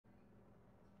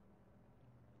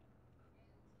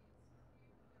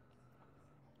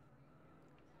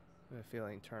a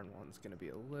feeling turn one's going to be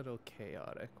a little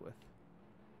chaotic with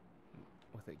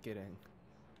it getting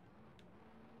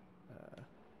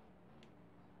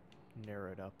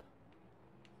narrowed up.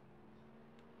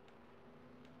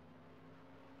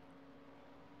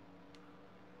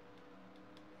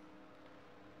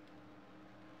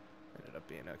 Ended up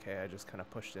being okay. I just kind of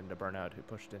pushed into Burnout, who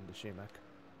pushed into Shemek.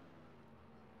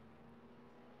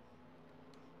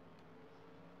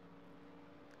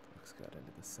 Looks got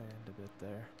into the sand a bit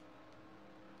there.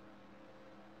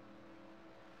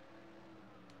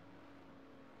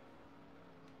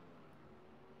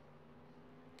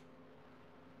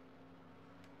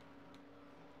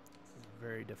 This is a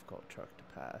very difficult truck to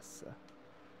pass, so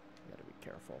you gotta be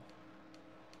careful.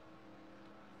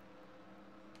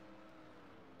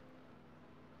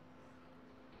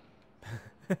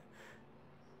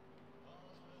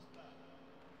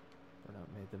 Burnout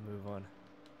made the move on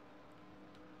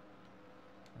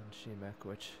Shemek,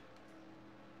 which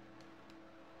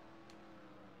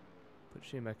put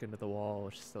Shemek into the wall,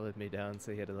 which slowed me down,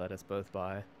 so he had to let us both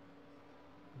by.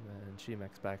 And then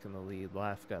Shemek's back in the lead.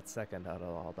 Laugh got second out of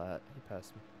all that. He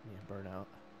passed me and Burnout.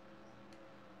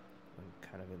 And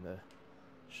kind of in the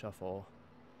shuffle,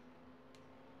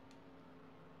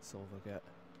 Silva got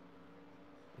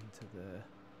into the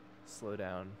slow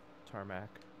down tarmac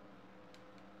at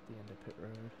the end of pit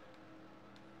road.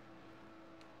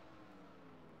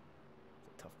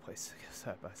 It's a tough place to go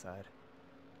side by side.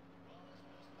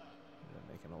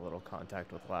 Making a little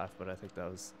contact with Laugh, but I think that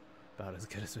was about as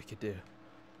good as we could do.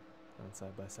 Going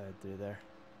side by side through there.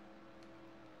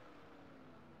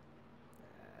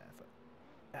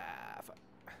 Fuck.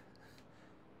 That's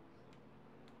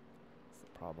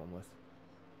the problem with,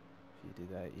 if you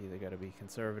do that, you either gotta be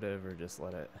conservative or just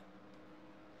let it.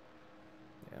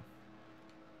 Yeah.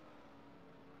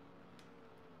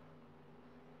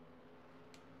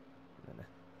 And then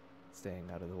staying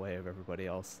out of the way of everybody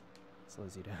else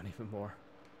slows you down even more.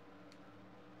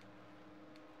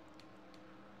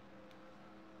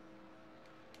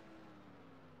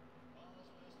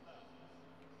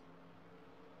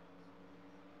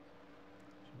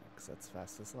 That's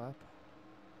fastest lap.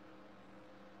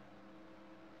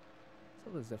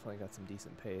 Silva's definitely got some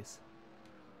decent pace.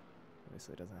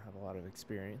 Obviously doesn't have a lot of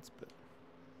experience, but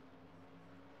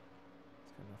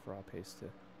it's got enough raw pace to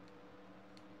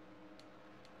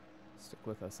stick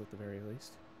with us at the very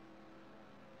least.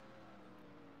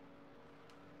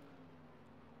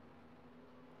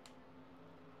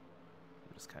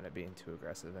 I'm just kind of being too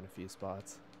aggressive in a few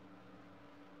spots.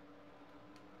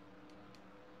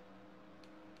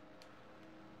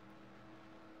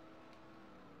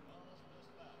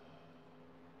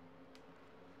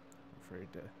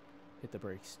 Afraid to hit the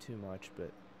brakes too much,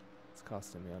 but it's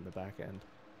costing me on the back end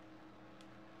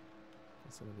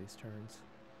in some of these turns.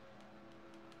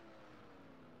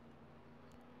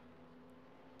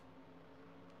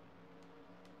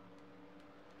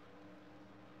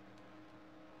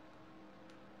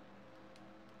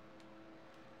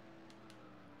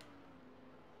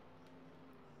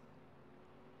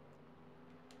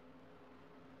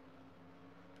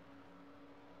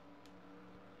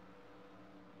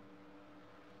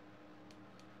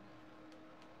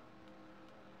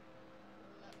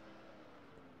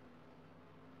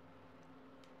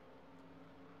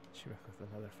 Shemek with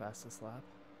another fastest lap.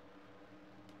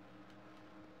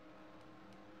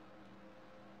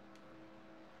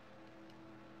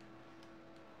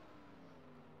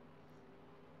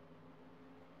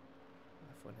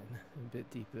 That went in a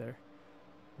bit deep there.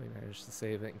 We managed to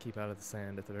save it and keep out of the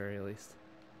sand at the very least.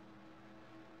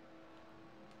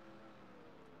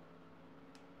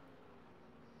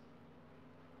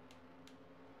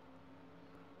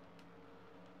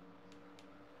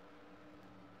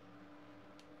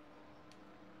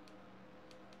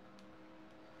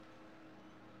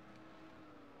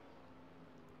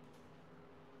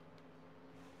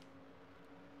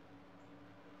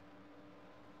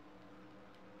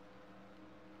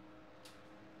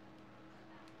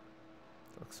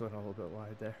 Looks went a little bit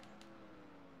wide there.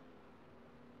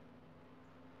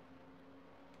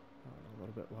 A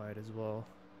little bit wide as well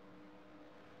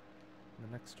in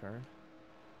the next turn.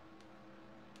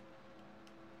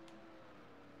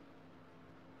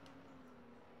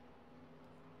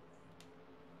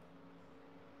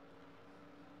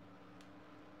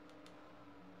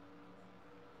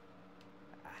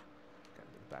 Got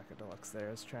into the back of Deluxe there.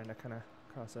 I was trying to kind of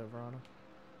cross over on him.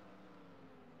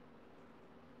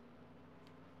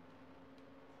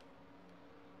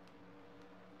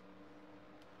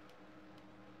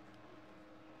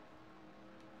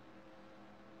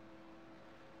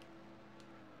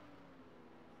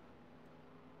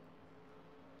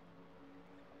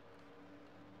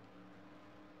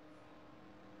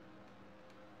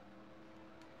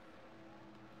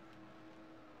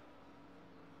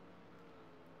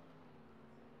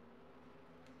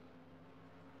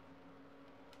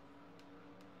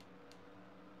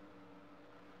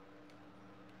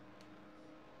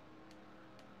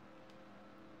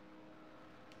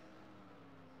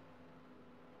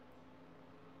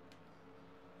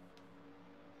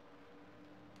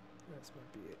 This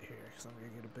might be it here, because I'm going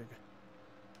to get a big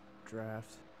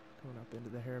draft going up into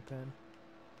the hairpin.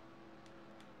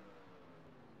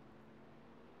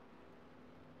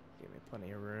 Gave me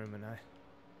plenty of room, and I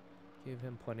gave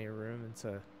him plenty of room, and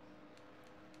so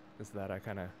is that I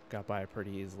kind of got by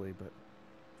pretty easily, but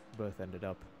both ended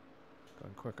up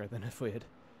going quicker than if we had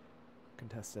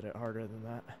contested it harder than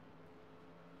that.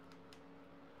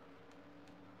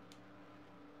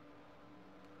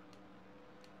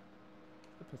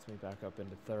 That puts me back up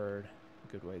into third,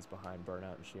 a good ways behind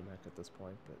Burnout and Shemek at this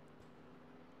point, but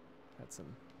had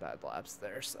some bad laps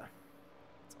there, so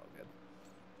it's all good.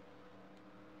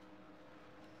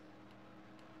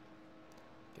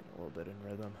 Getting a little bit in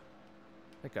rhythm.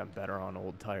 I think I'm better on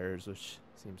old tires, which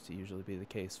seems to usually be the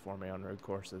case for me on road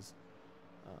courses.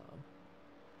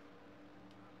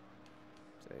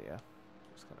 So yeah,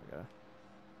 just kind of gotta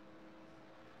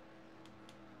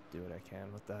do what I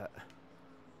can with that.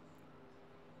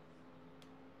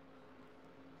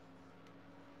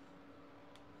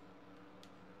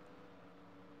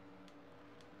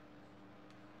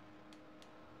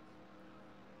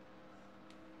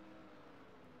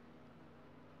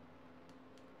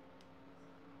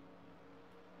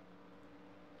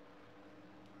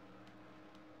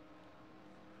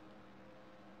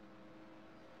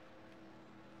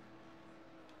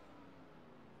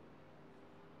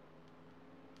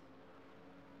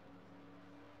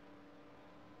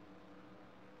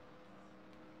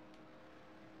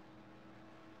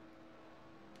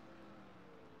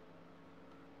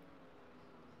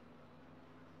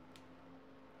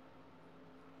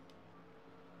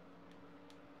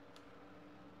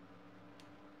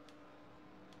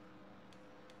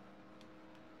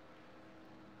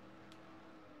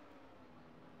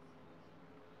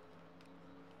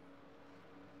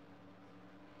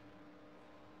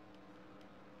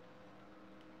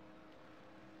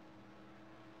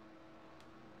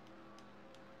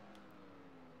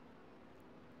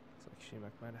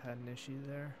 Shemek might have had an issue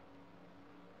there.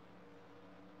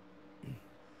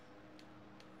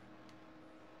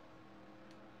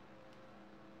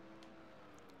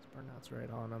 Burnout's right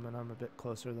on him, and I'm a bit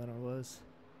closer than I was.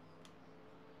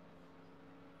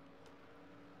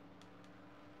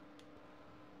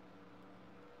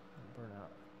 And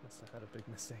Burnout must have had a big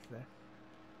mistake there.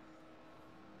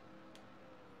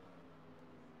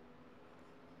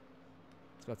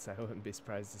 I was about to say, I wouldn't be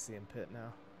surprised to see him pit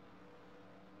now.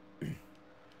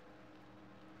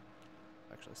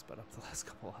 Actually sped up the last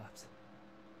couple laps.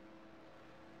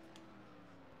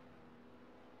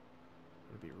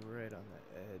 Gonna be right on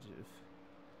the edge of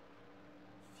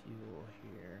fuel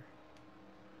here.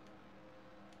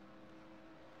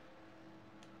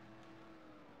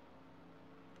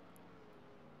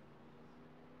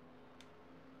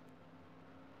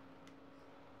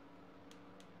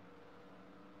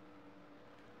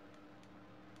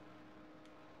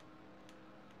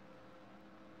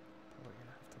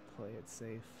 Play it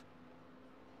safe.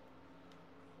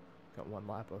 Got one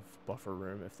lap of buffer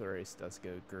room if the race does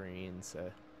go green, so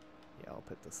yeah, I'll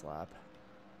pit this lap.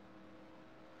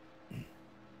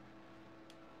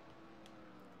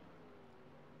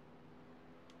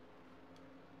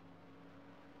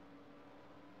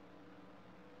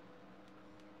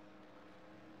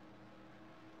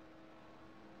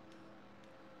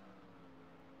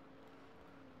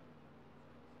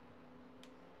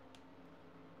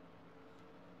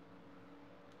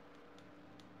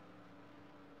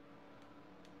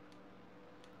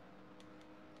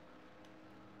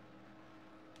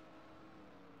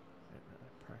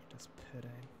 Practice pitting.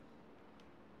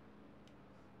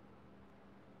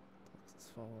 Alex is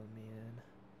following me in.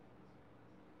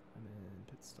 I'm in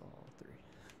pit stall 3.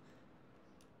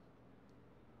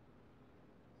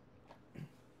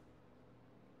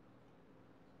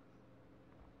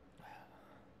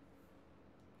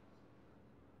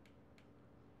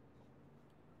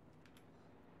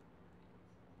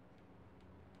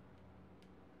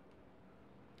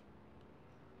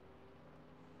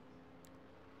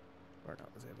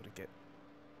 Burnout was able to get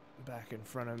back in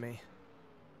front of me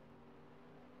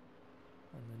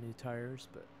on the new tires,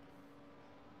 but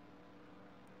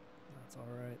that's all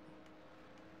right.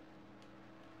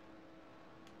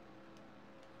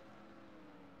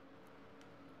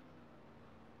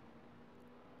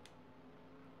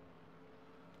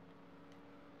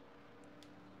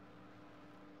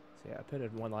 So yeah, I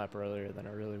pitted one lap earlier than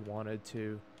I really wanted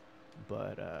to,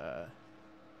 but I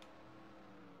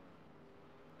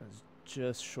was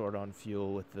just short on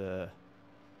fuel with the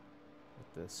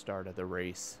start of the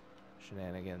race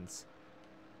shenanigans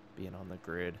being on the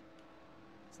grid.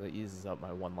 So that uses up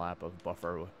my one lap of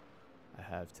buffer I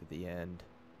have to the end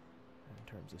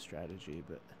in terms of strategy,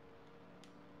 but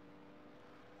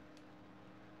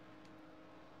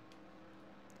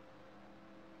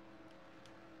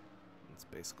It's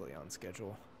basically on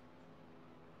schedule.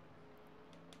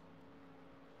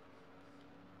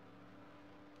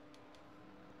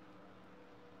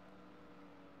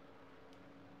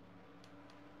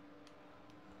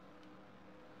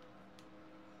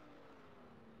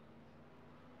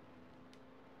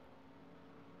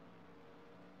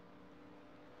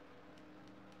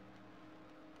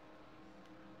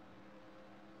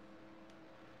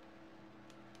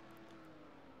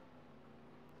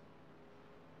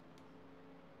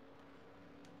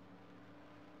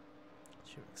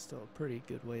 Shimmick's still a pretty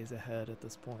good ways ahead at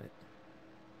this point.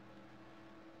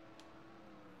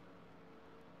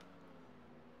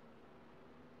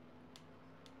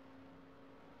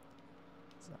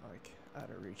 It's not like out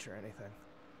of reach or anything.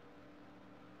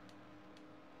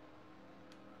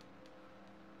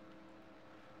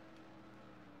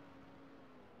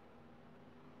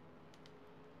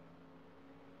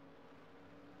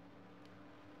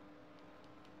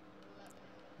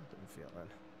 I've been feeling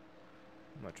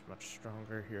much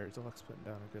stronger here. Deluxe putting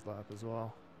down a good lap as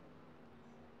well.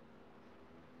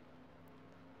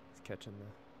 He's catching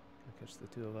gonna catch the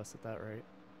two of us at that rate.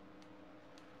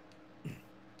 I've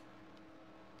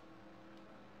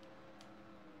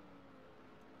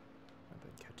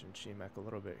been catching Shemek a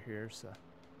little bit here, so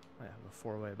I have a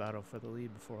four-way battle for the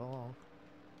lead before long.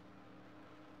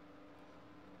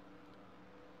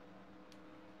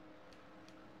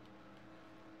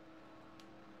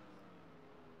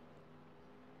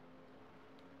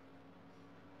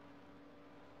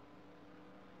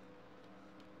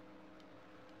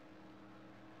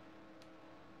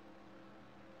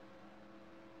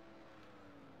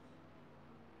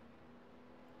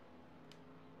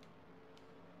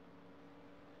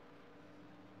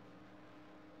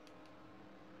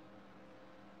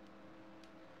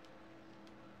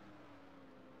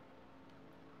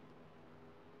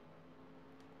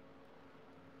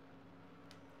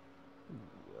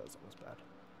 That was almost bad.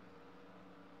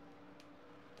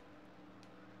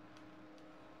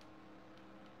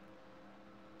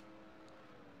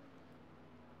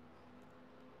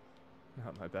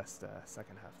 Not my best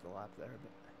second half of the lap there,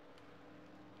 but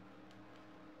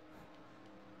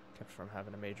kept from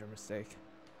having a major mistake.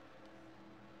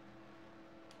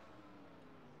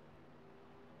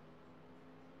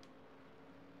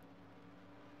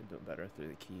 Been doing better through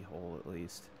the keyhole at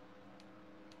least.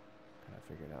 Kind of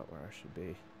figured out where I should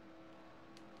be.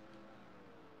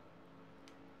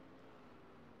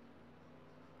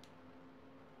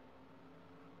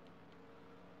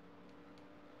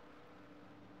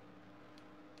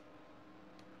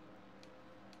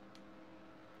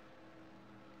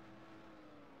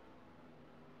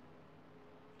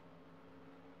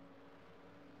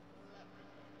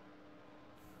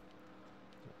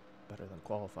 Better than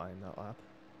qualifying that lap.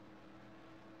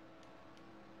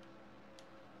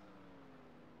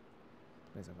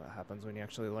 Amazing what happens when you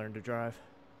actually learn to drive.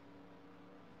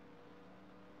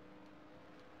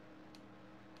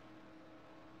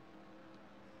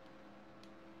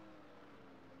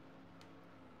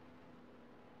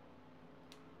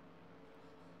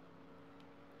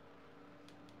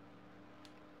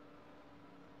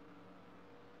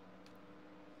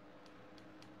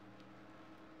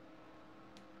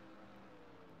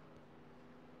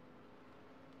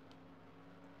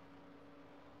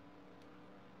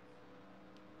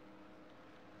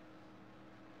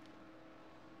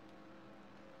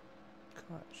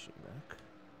 Shemek.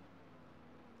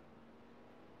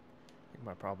 I think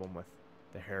my problem with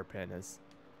the hairpin is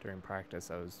during practice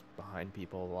I was behind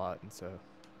people a lot, and so I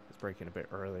was braking a bit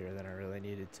earlier than I really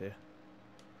needed to.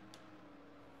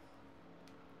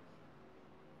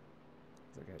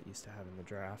 I got used to having the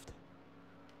draft.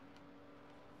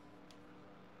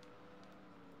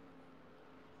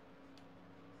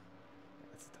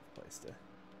 That's a tough place to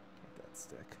make that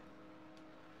stick.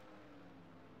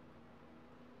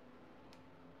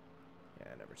 Yeah,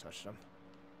 I never touched him.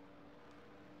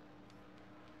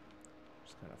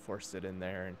 Just kind of forced it in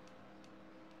there and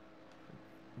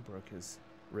broke his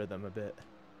rhythm a bit.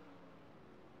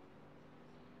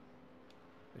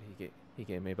 But he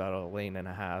gave me about a lane and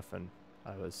a half, and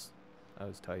I was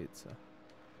tight, so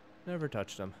never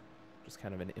touched him. Just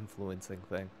kind of an influencing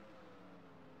thing.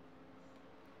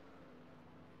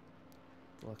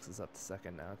 Deluxe is up to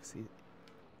second now because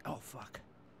oh fuck,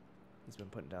 he's been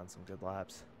putting down some good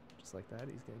laps. Just like that,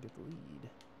 he's gonna get the lead.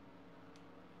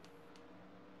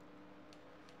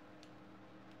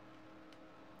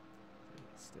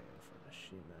 Stay in front of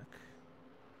Shemek.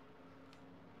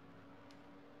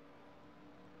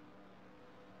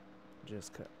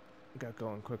 Just got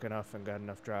going quick enough and got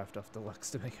enough draft off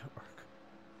Deluxe to make it work.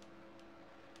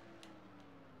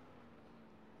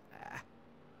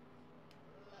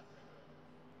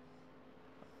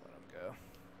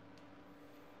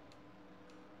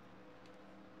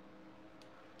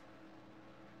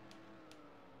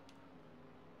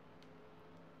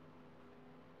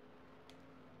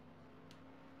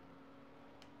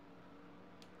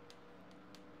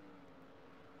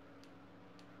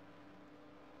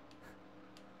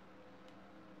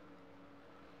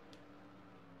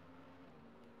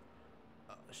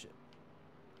 shit.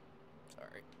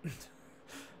 Sorry.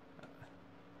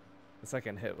 The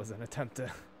second hit was an attempt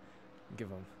to give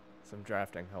him some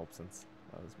drafting help since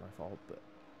that was my fault, but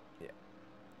yeah.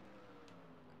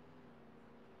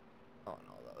 Oh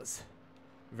no, that was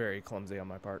very clumsy on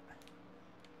my part.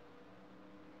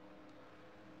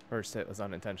 First hit was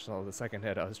unintentional. The second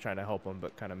hit I was trying to help him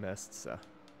but kind of missed, so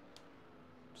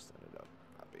just ended up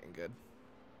not being good.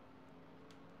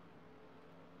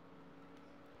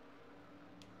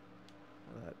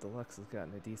 Well, that Deluxe has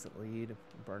gotten a decent lead.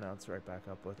 Burnout's right back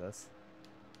up with us.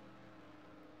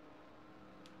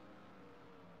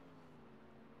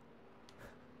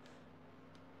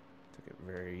 Took it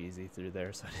very easy through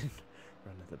there so I didn't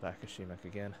run to the back of Shemek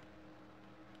again.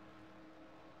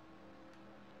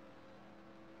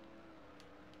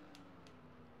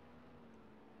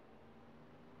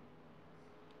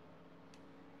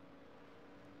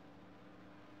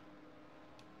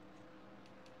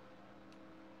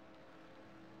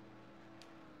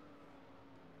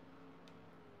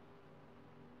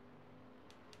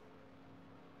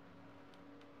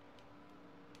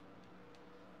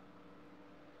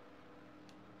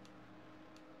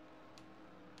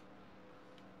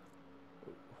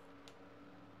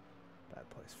 Bad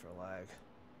place for lag.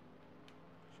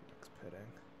 Shemek's pitting.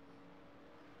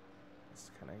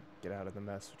 Just kind of get out of the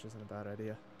mess, which isn't a bad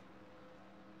idea.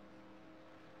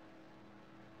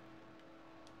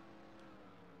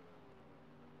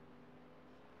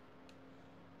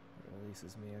 It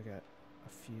releases me. I got a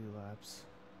few laps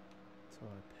till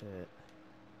I pit.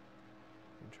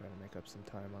 And try to make up some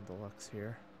time on Deluxe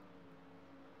here.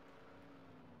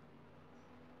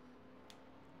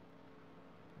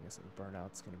 I guess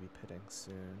Burnout's going to be pitting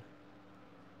soon.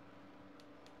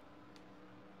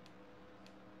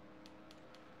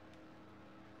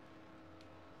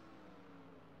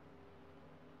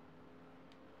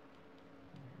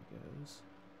 There he goes.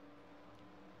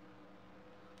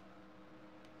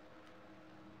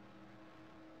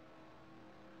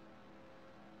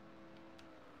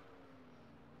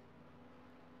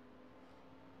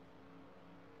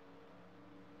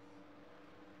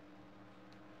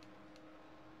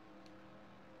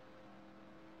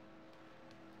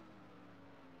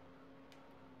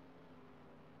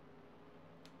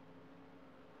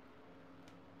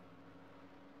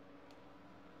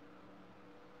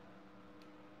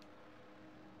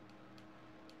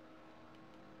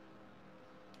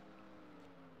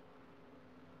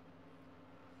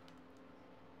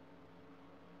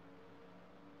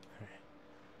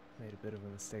 Made a bit of a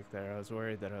mistake there. I was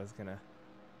worried that I was gonna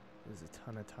lose a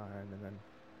ton of time and then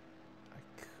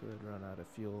I could run out of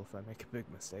fuel if I make a big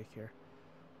mistake here.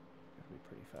 Gotta be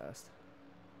pretty fast.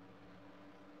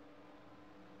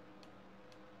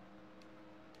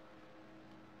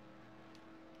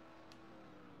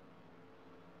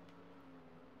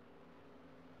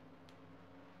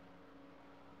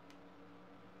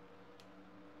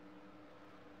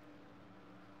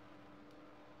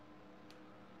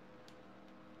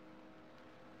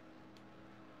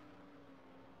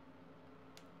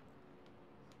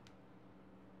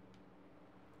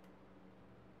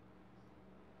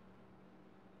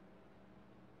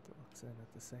 In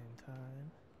at the same time.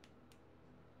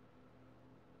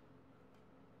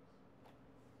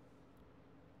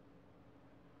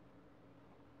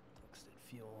 Looks did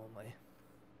fuel only.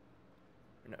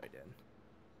 Or no, he didn't.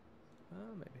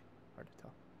 Oh, maybe. Hard to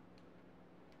tell.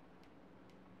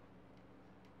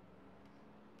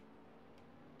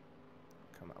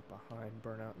 Come out behind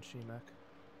Burnout and Shemek.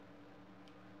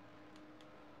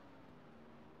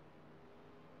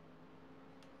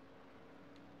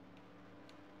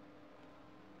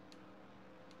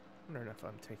 I wonder if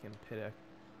I'm taking pit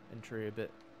entry a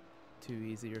bit too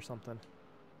easy or something.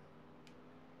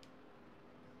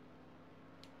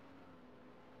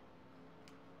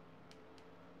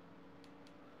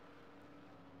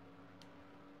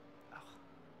 Oh.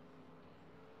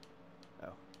 Oh. I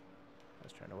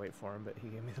was trying to wait for him, but he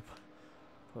gave me the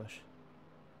push.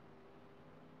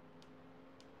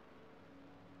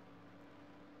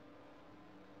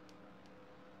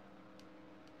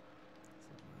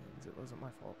 It wasn't my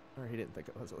fault. Or he didn't think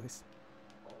it was, at least.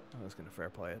 I was going to fair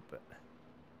play it, but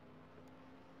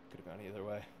could have gone either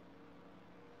way.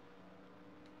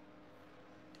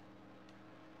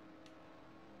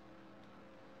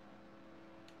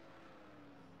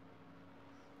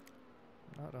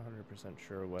 Not 100%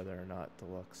 sure whether or not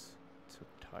Deluxe took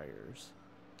tires.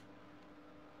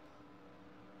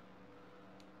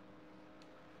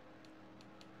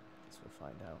 Guess we'll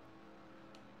find out.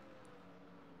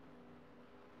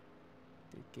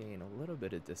 Did gain a little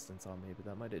bit of distance on me, but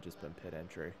that might have just been pit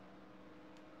entry.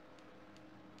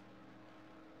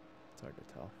 It's hard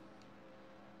to tell.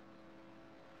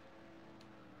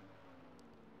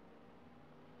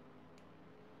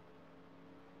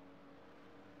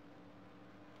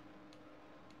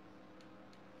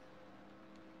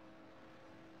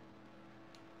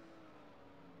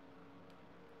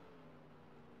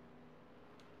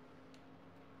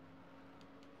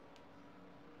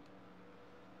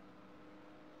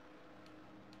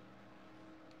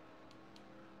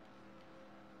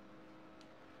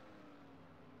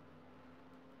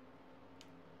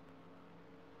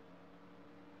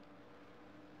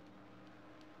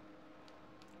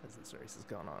 As this race has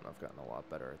gone on, I've gotten a lot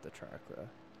better at the track, though.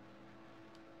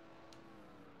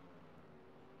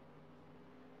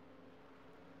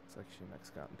 Looks like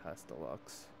Shimek's gotten past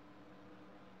Deluxe.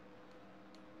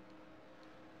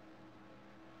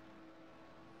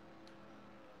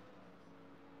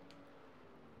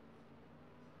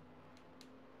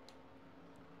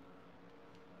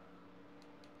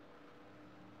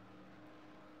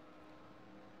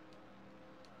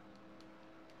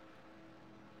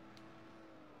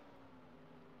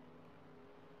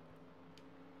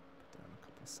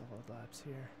 Solid laps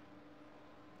here.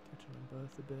 Catching them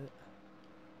both a bit.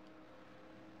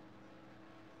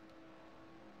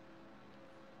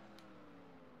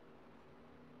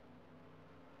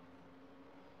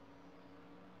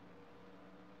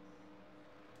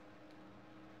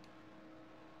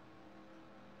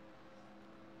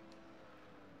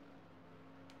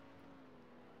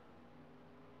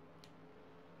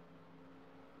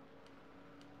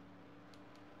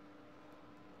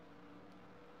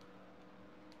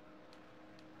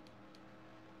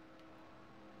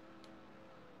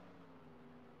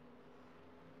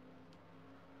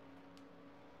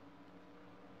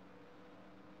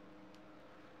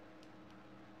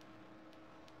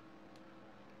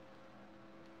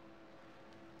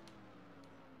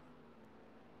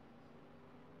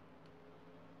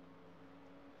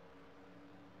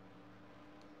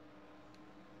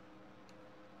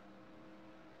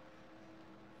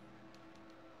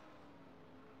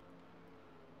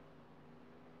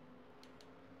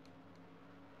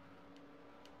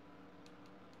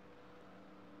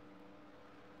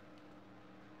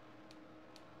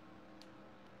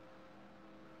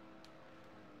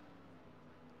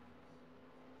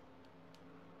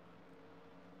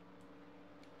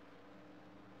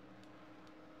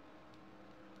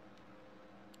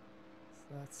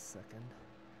 That's second.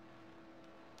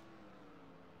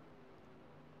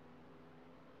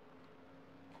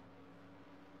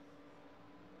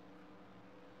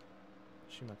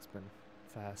 Shimek's been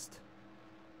fast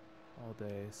all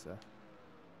day, so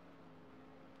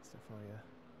it's definitely a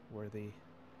worthy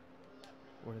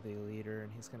leader,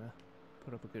 and he's gonna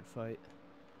put up a good fight.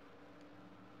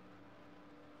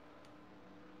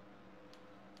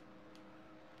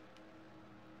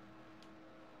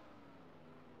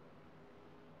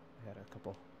 We had a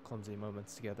couple clumsy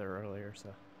moments together earlier, so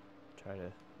try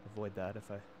to avoid that if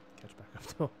I catch back up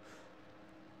to him.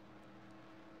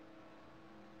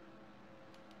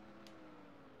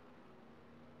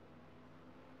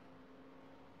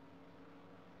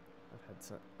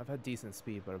 I've had decent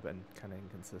speed, but I've been kind of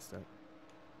inconsistent.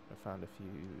 I found a few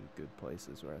good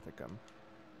places where I think I'm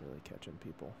really catching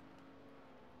people.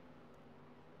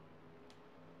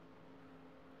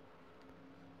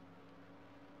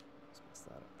 Let's mess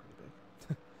that up pretty big.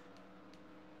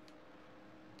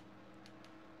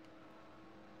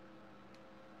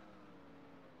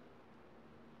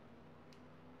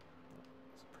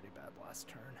 It's a pretty bad last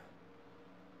turn.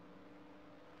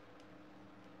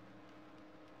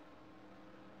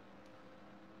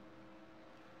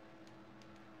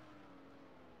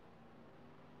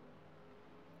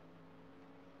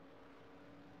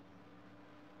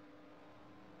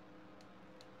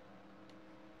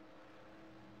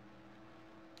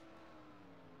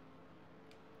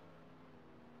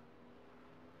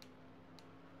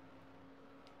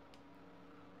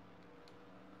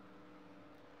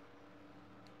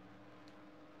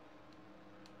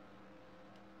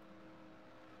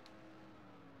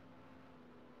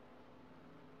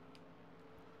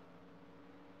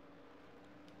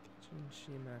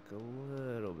 Shimek a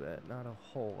little bit, not a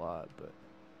whole lot, but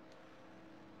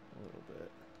a little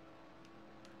bit.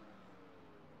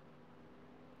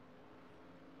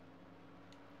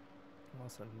 I'm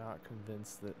also not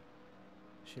convinced that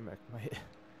Shimek might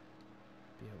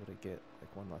be able to get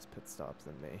like one less pit stop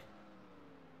than me.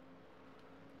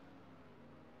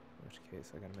 In which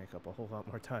case I gotta make up a whole lot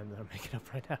more time than I'm making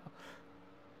up right now.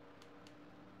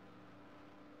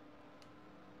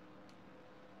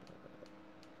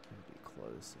 It'd be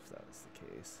close if that was the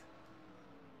case.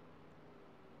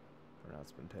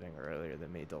 Burnout's been pitting earlier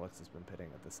than me. Deluxe has been pitting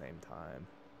at the same time.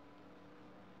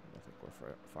 And I think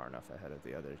we're far enough ahead of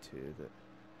the other two that it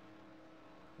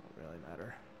won't really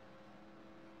matter.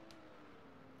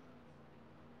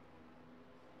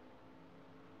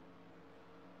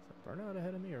 Is that Burnout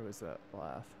ahead of me, or was that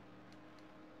Laugh?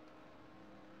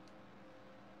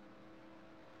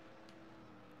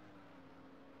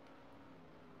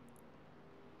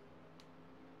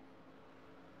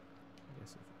 I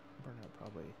guess if Burnout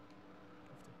probably have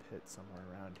to pit somewhere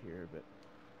around here, but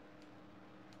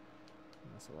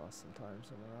he must have lost some time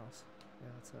somewhere else. Yeah,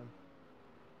 that's him.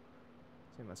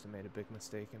 So he must have made a big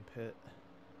mistake in pit.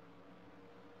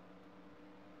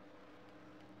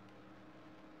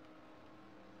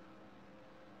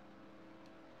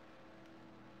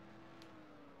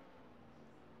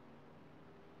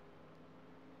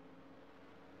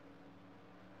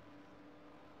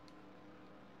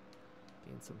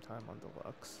 Gained some time on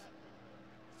Deluxe.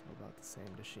 Still about the same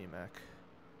to Shemek.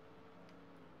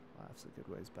 Laugh's a good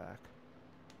ways back.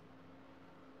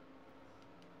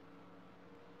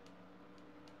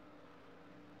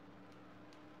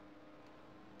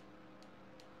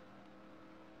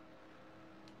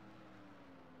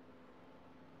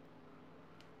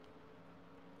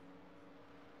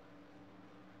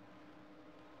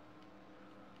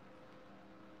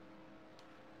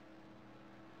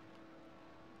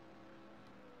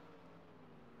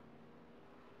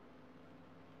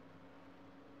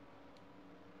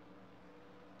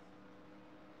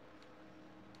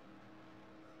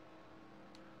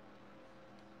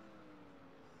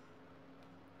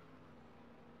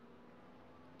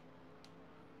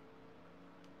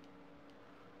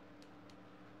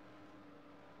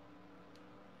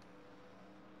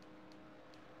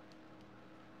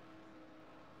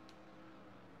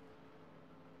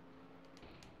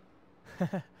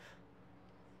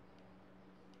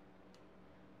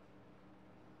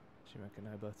 Shemek and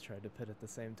I both tried to pit at the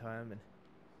same time and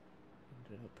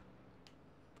ended up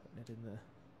putting it in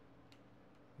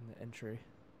the entry.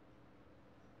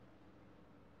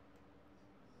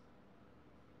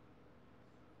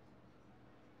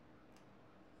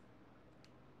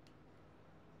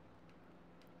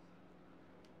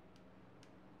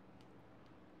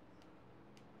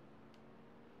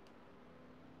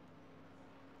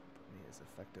 Put me as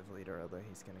effective leader, although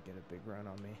he's gonna get a big run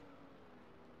on me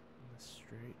in the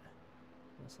straight.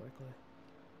 Most likely.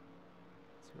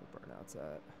 See where Burnout's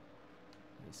at.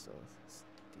 He's still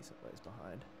a decent ways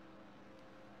behind.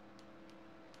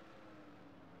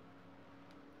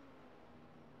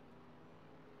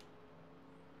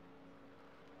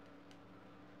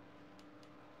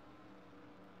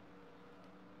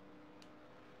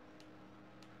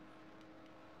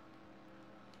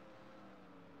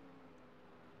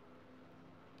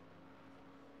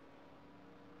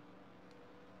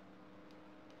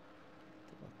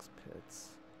 Pits.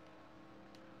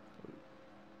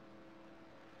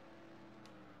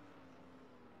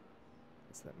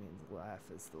 Guess that means Laugh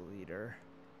is the leader.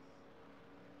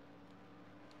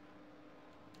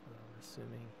 Well, I'm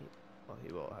assuming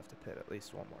he will have to pit at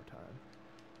least one more time.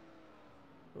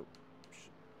 Oh,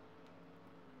 shit.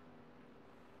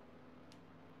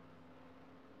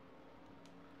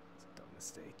 It's a dumb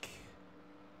mistake.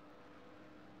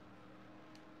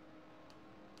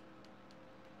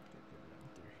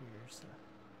 So.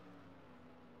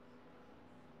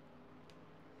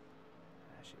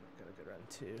 Actually, got a good run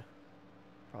too.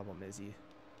 Problem is you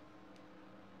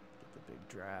get the big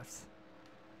drafts.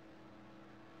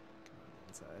 Come on the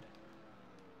inside.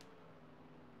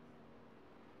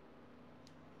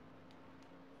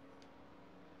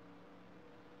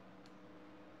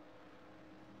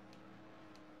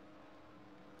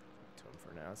 To him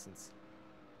for now since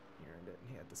he earned it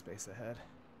and he had the space ahead.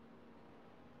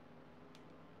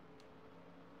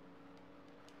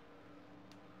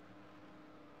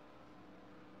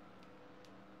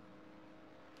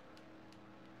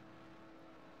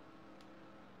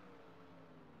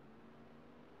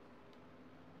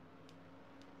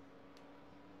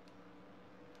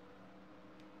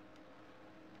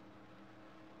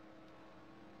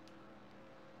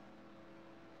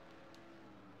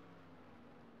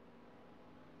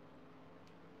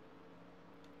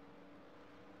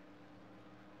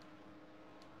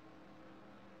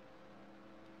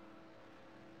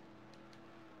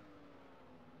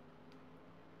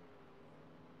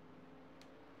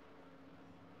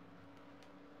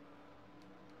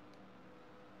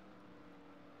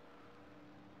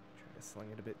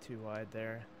 Sling it a bit too wide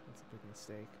there. That's a big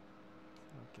mistake.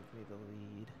 That'll give me the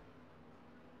lead.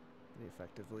 The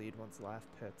effective lead once Laugh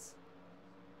pits.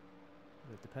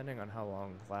 But depending on how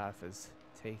long Laugh is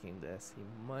taking this, he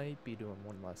might be doing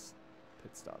one less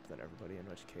pit stop than everybody, in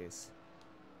which case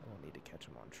I won't need to catch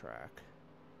him on track.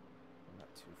 I'm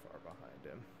not too far behind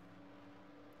him.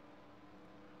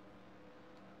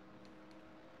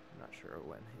 I'm not sure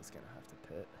when he's going to have to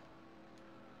pit.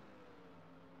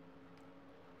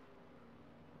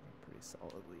 A pretty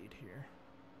solid lead here.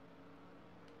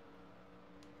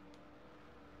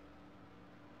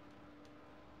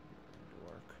 To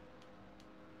work.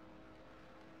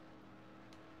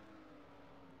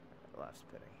 Last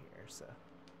pitting here, so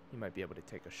he might be able to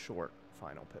take a short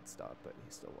final pit stop, but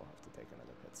he still will have to take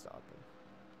another pit stop, and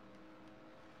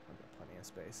I've got plenty of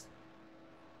space.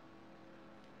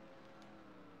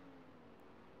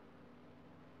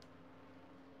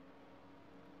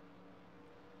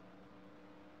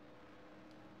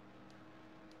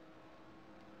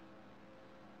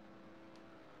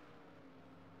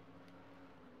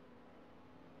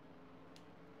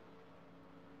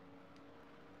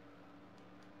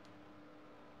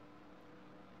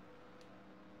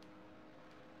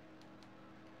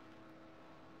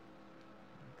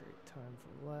 Time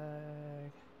for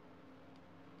lag.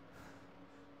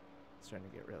 It's starting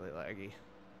to get really laggy.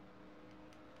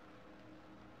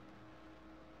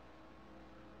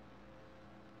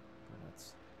 And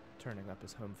that's turning up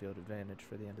his home field advantage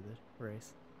for the end of the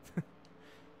race.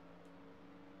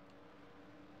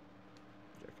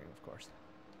 Joking, of course.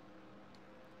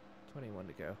 21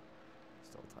 to go.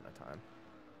 Still a ton of time.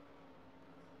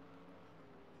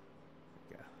 There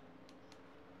we go.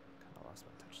 Kind of lost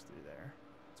my touch through there.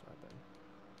 So I've been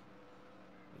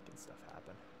making stuff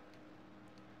happen.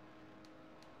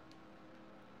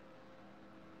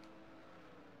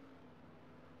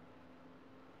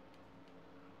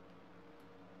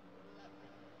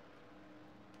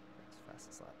 That's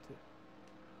fastest lap too.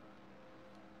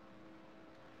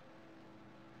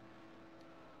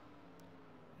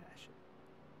 Yeah, shit.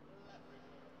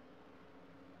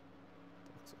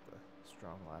 Looks like a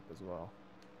strong lap as well.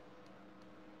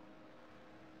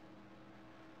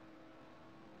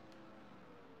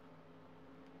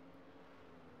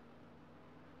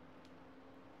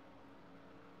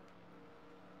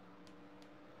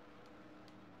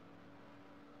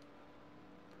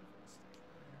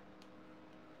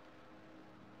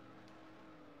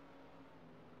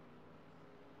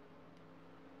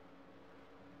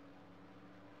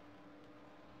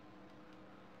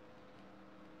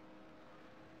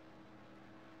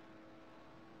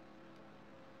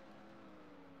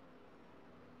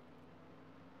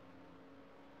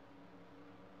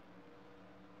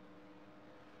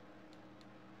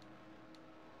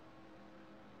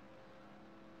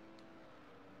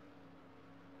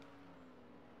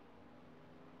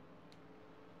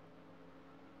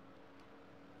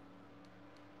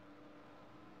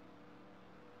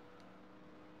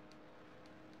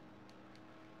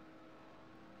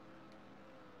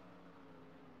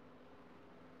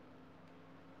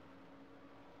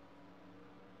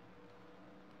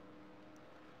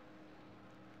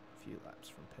 Few laps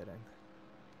from pitting.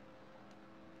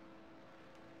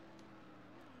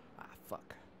 Ah,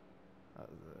 fuck. That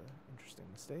was an interesting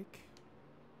mistake.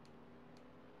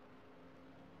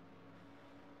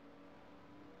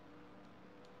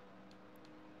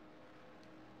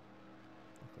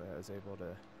 Luckily I was able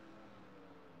to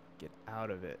get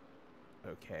out of it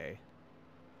okay.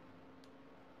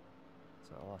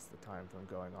 So I lost the time from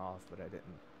going off, but I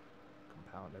didn't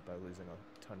compound it by losing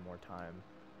a ton more time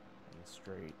in the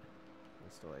straight. I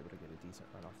was still able to get a decent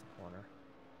run off the corner.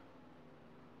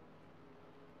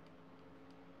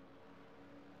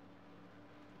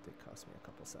 It did cost me a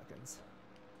couple seconds.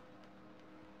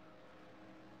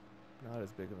 Not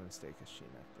as big of a mistake as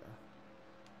Shemek though.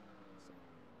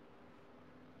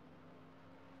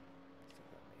 So, still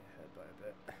got me ahead by a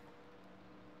bit.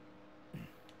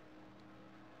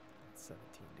 17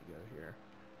 to go here.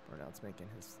 Burnout's making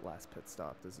his last pit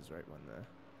stop. This is right when the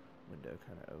window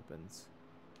kind of opens.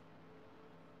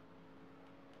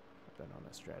 I've been on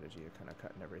a strategy of kind of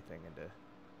cutting everything into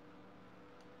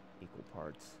equal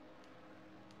parts.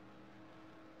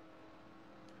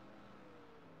 So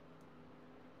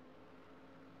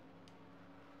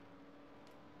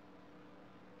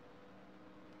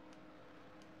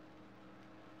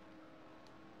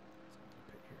I'm going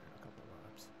to pit here in a couple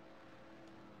laps.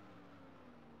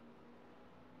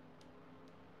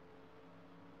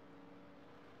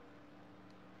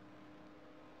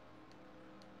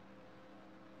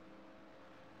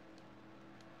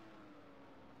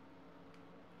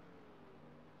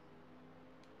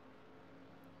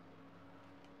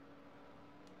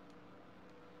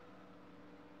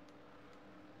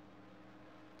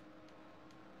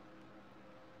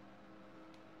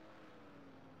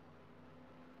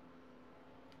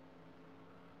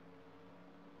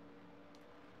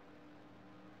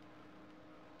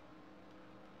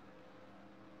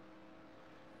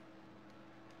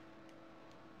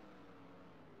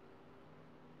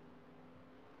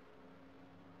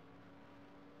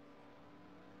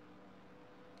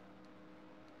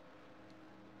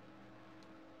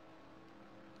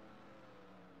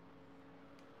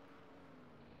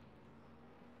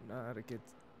 not a good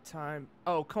time.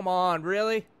 Oh, come on,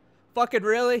 really? Fucking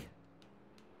really?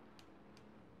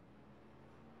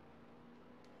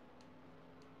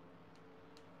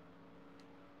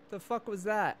 The fuck was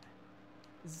that?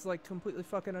 This is like completely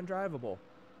fucking undrivable.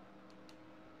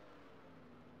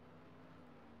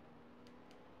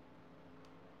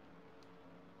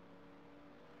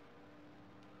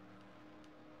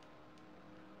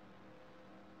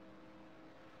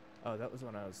 Oh, that was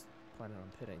when I was planning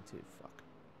on pitting too. Fuck.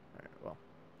 Alright, well.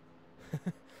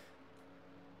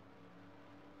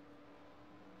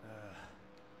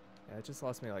 Yeah, it just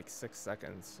lost me like 6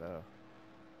 seconds, so...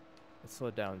 It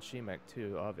slowed down Shemek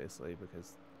too, obviously,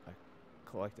 because I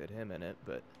collected him in it,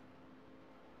 but...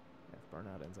 Yeah, if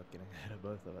Burnout ends up getting ahead of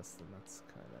both of us, then that's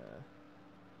kinda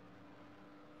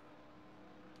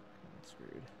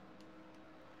screwed.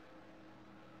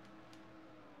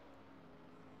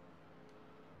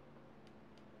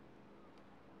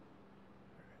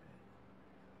 Alright.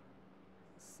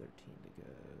 13 to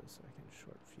go, so I can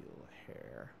short fuel a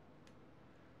hair.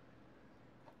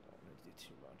 I don't want to do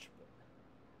too much, but...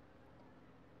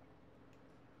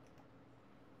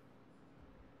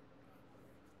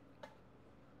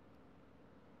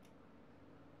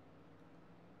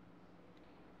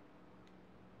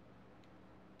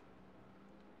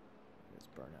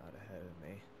 Burnout ahead of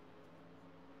me.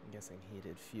 I'm guessing he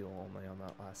did fuel only on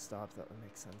that last stop. That would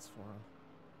make sense for him.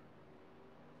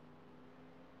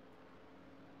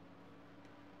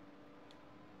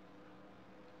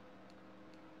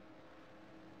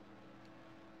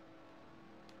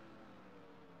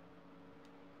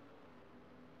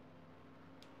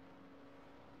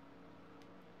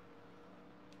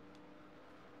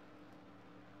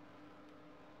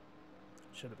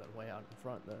 Should have been way out in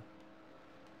front though.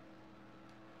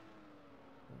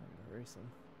 I'm gonna race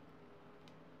him.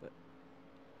 But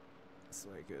that's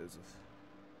the way it goes with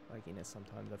lagginess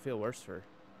sometimes. I feel worse for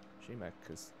Shemek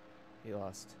because he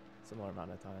lost a similar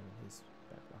amount of time and he's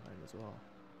back behind as well.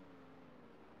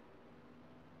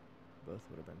 Both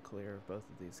would have been clear of both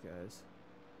of these guys.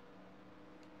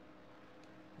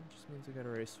 It just means we got a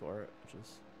race for it, which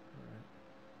is alright.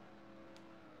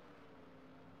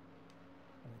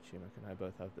 I think Shemek and I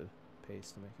both have the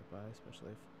pace to make it by,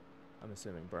 especially if I'm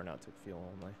assuming Burnout took fuel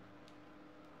only.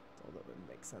 Although it would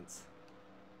make sense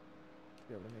to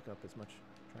be able to make up as much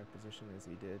track position as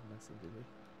he did, and I seem to be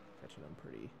catching him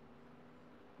pretty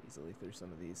easily through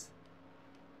some of these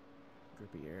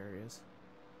grippy areas.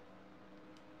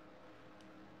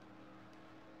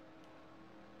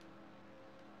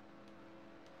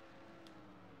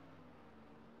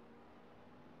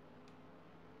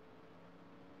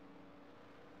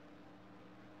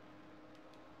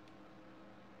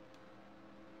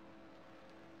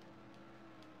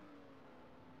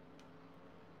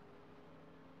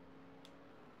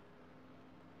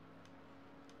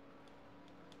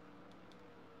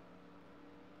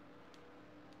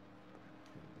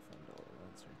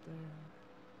 There.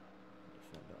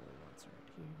 Defend all he wants right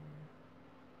here.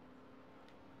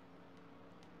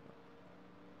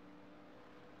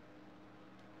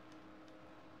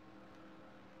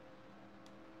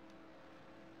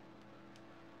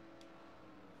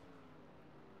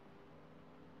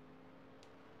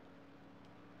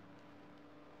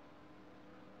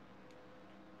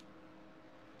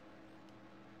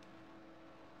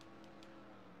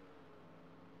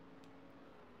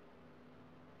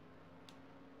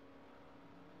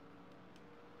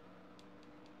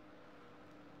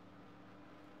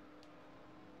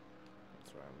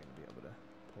 Where I'm going to be able to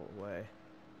pull away.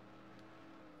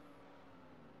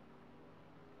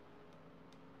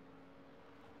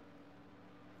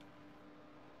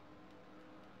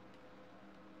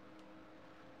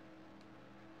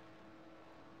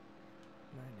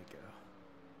 Nine to go.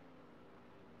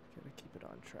 Gotta keep it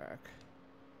on track.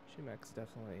 Shemek's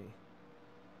definitely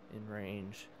in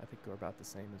range. I think we're about the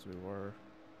same as we were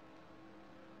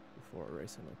before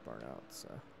racing with Burnout, so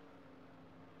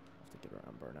to get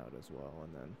around Burnout as well,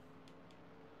 and then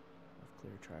have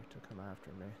clear track to come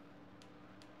after me.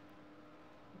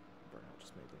 Burnout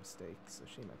just made the mistake, so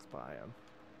Shemek's by him.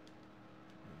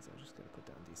 Means I'm just gonna put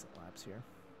down decent laps here.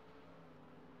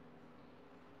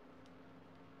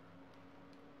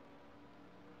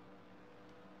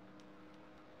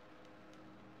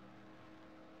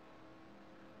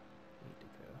 Need to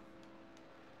go.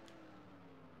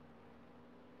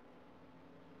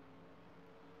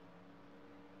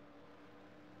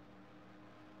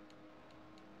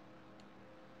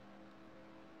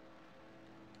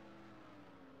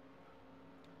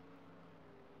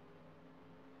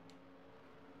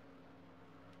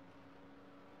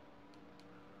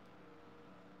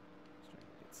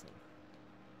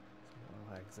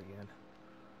 lags again.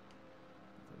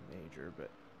 Nothing major, but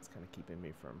it's kind of keeping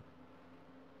me from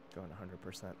going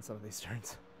 100% in some of these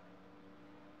turns.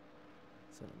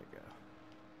 7 to go.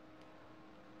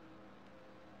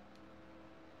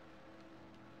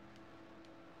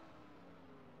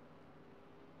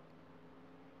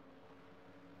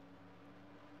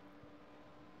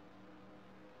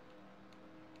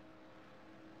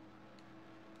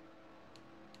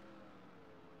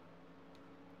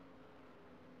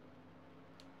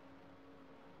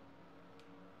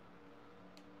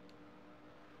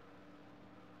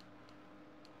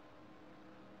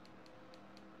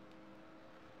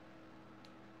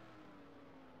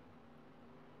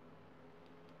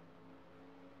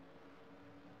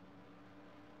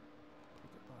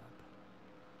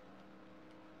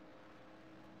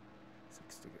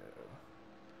 To go. I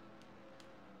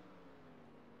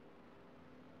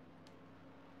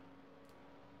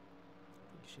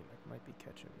think she might be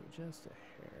catching me just a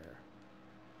hair.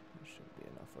 It shouldn't be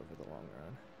enough over the long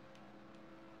run.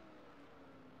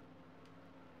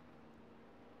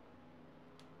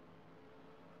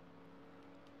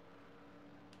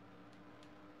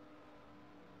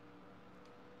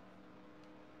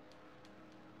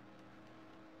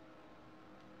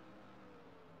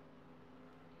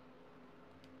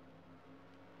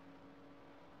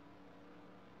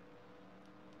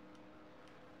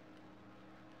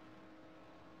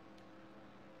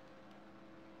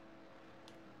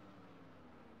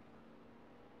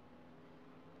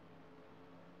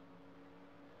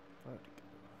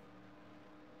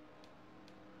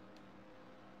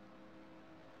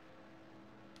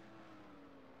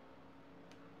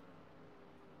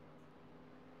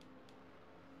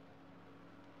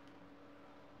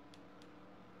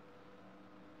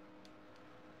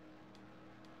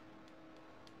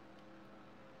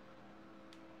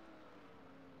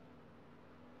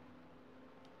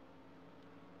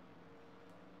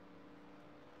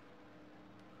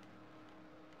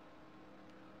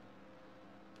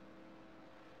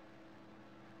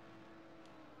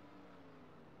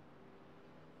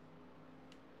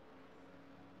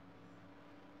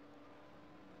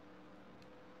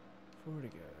 Four to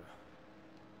go.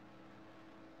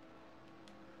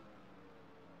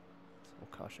 This whole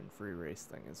caution-free race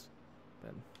thing has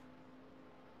been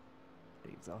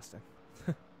pretty exhausting. Just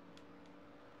got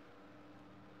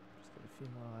a few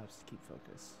more laps to keep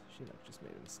focus. She just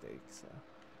made a mistake, so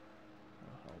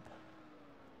that'll help.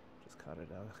 Just caught it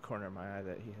out of the corner of my eye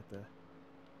that he hit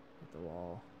the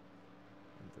wall.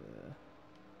 And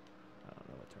I don't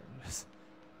know what turn it is.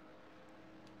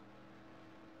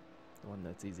 The one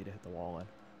that's easy to hit the wall in.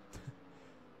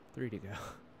 3 to go.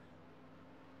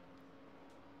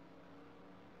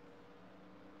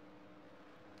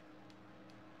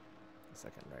 The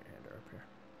second right-hander up here.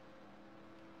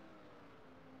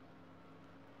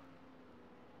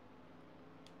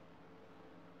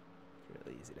 It's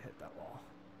really easy to hit that wall.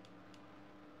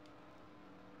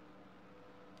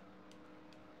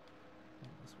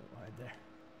 Almost went wide there.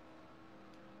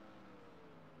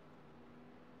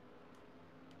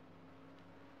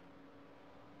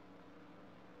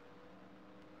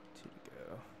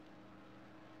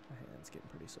 It's getting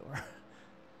pretty sore.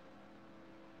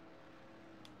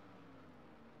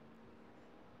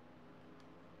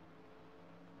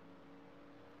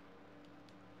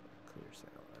 Clear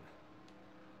sailing.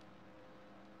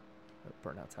 Oh,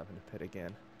 Burnout's having to pit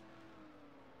again.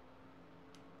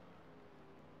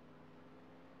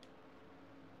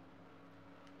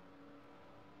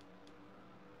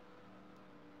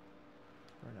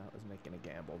 Burnout was making a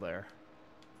gamble there.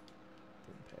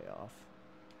 Didn't pay off.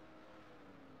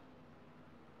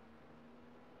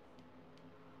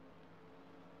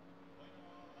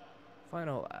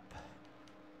 Final lap.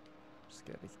 Just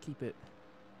gotta keep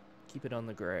it on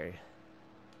the gray.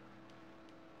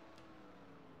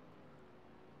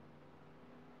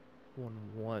 Won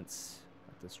once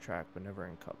at this track, but never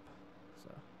in Cup. So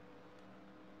I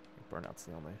think Burnout's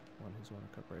the only one who's won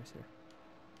a Cup race here.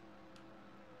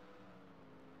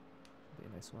 Be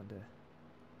a nice one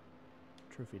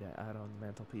to trophy to add on the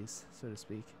mantelpiece, so to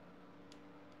speak.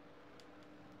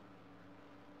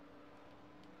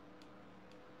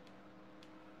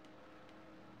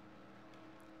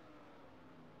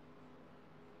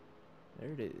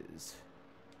 There it is.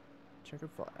 Checkered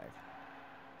flag.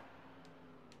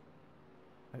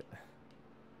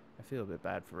 I feel a bit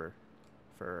bad for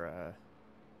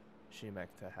Shemek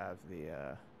to have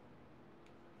the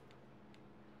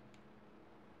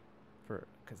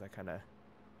because I kind of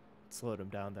slowed him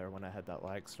down there when I had that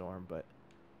lag storm, but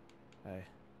I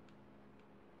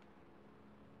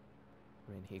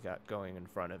mean he got going in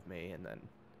front of me and then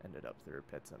ended up through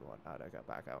pits and whatnot. I got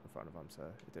back out in front of him, so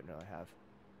it didn't really have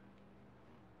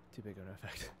too big of an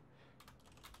effect.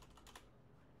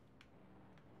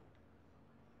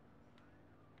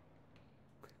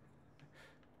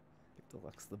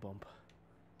 Deluxe the bump.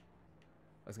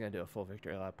 I was gonna do a full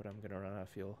victory lap, but I'm gonna run out of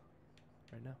fuel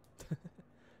right now.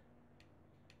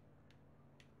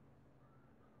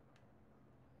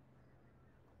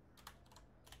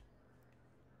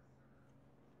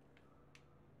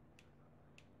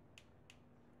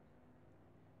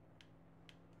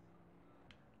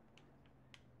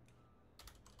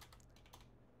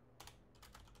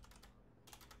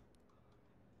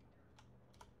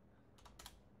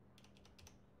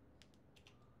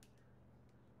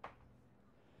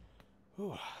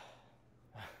 Whew.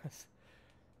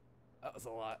 That was a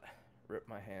lot. Ripped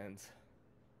my hands.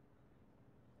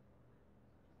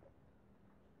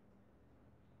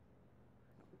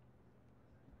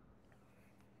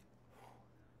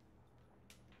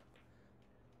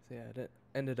 So yeah, it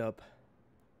ended up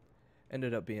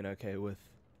being okay with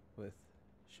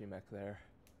Shemek there.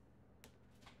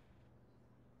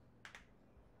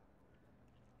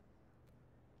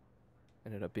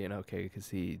 Ended up being okay because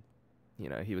he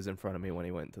was in front of me when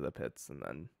he went to the pits, and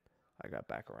then I got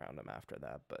back around him after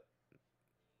that, but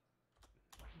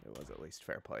it was at least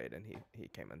fair played, and he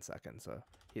came in second, so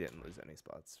he didn't lose any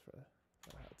spots for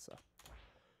that, so.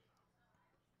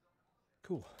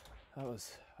 Cool. That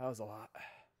was a lot.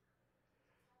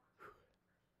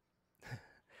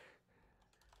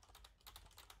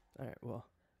 Alright, well,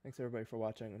 thanks everybody for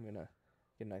watching. I'm gonna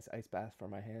get a nice ice bath for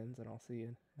my hands, and I'll see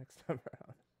you next time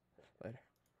around.